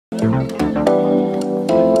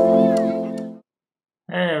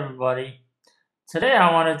everybody. Today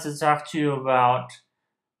I wanted to talk to you about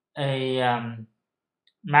a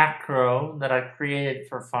macro that I created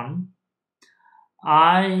for fun.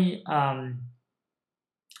 I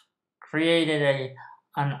created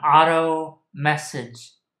an auto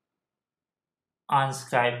message on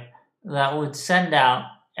Skype that would send out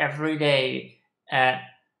every day at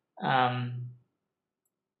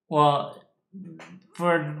well,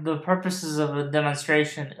 for the purposes of a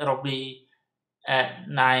demonstration, it'll be at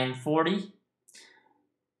 9:40.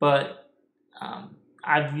 But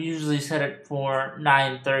I've usually set it for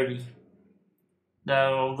 9:30. That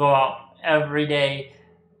will go out every day,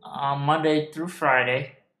 Monday through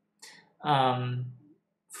Friday,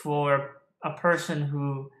 for a person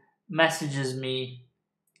who messages me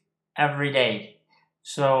every day.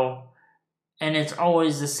 So, and it's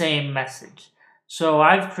always the same message. So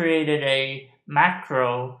I've created a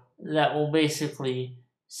macro that will basically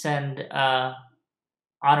send an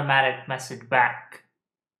automatic message back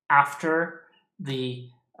after the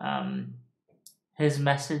his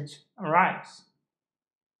message arrives.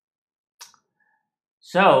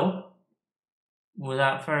 So,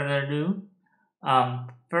 without further ado,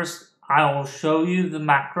 first I will show you the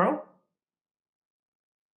macro.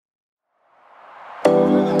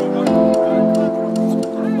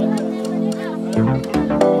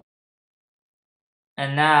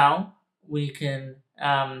 And now we can,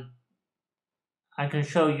 I can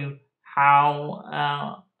show you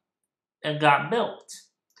how it got built.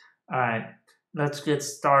 All right, let's get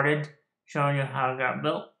started showing you how it got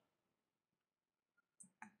built.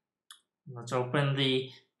 Let's open the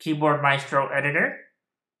Keyboard Maestro editor.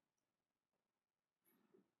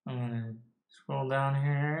 I'm going to scroll down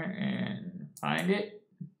here and find it.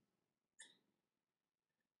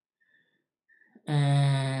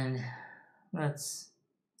 And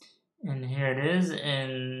and here it is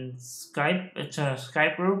in Skype. It's a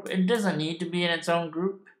Skype group. It doesn't need to be in its own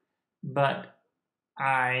group, but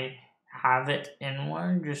I have it in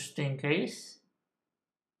one just in case.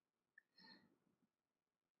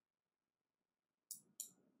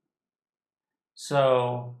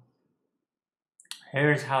 So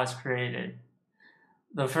here's how it's created.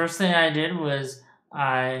 The first thing I did was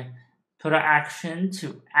I put an action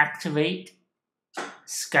to activate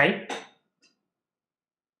Skype.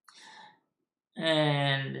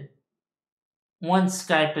 And once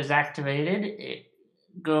Skype is activated, it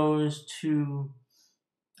goes to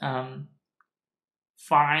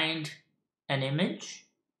find an image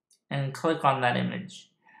and click on that image.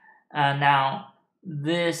 Now,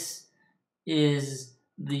 this is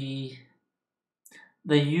the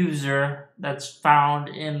user that's found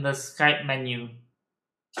in the Skype menu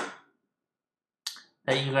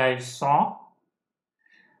that you guys saw.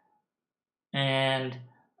 And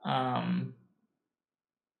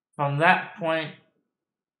from that point,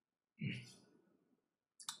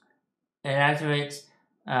 it activates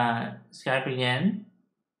Skype again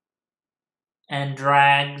and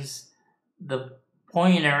drags the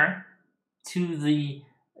pointer to the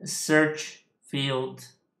search field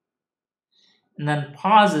and then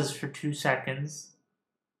pauses for 2 seconds,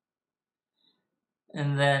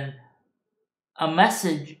 and then a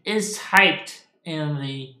message is typed in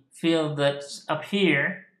the field that's up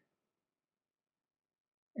here,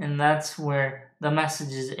 and that's where the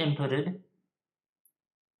message is inputted.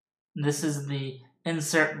 This is the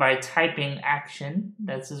insert by typing action.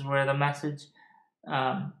 This is where the message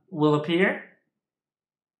will appear.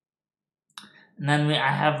 And then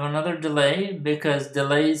I have another delay because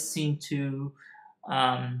delays seem to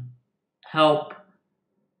help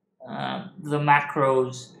the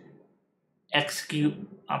macros execute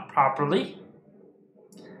properly.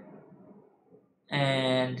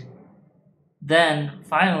 And then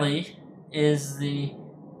finally is the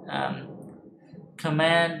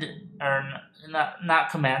command, or not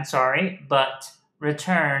command, sorry, but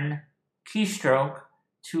return keystroke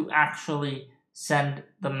to actually send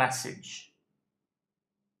the message.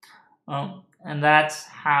 And that's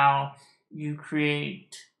how you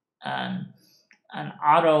create an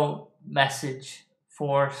auto message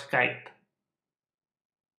for Skype.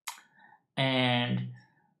 And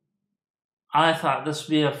I thought this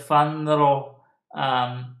would be a fun little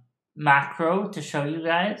macro to show you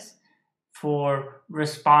guys for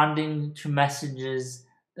responding to messages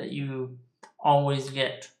that you always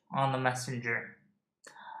get on the messenger.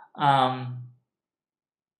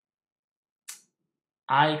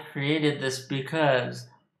 I created this because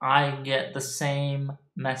I get the same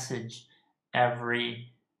message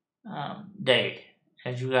every day,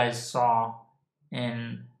 as you guys saw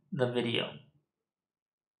in the video.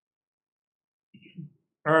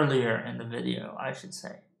 Earlier in the video, I should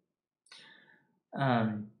say.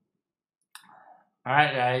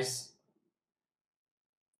 Alright guys,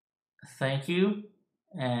 thank you,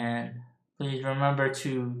 and please remember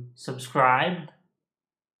to subscribe,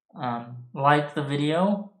 like the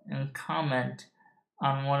video, and comment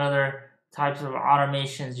on what other types of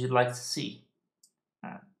automations you'd like to see.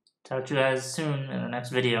 Talk to you guys soon in the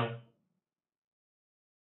next video.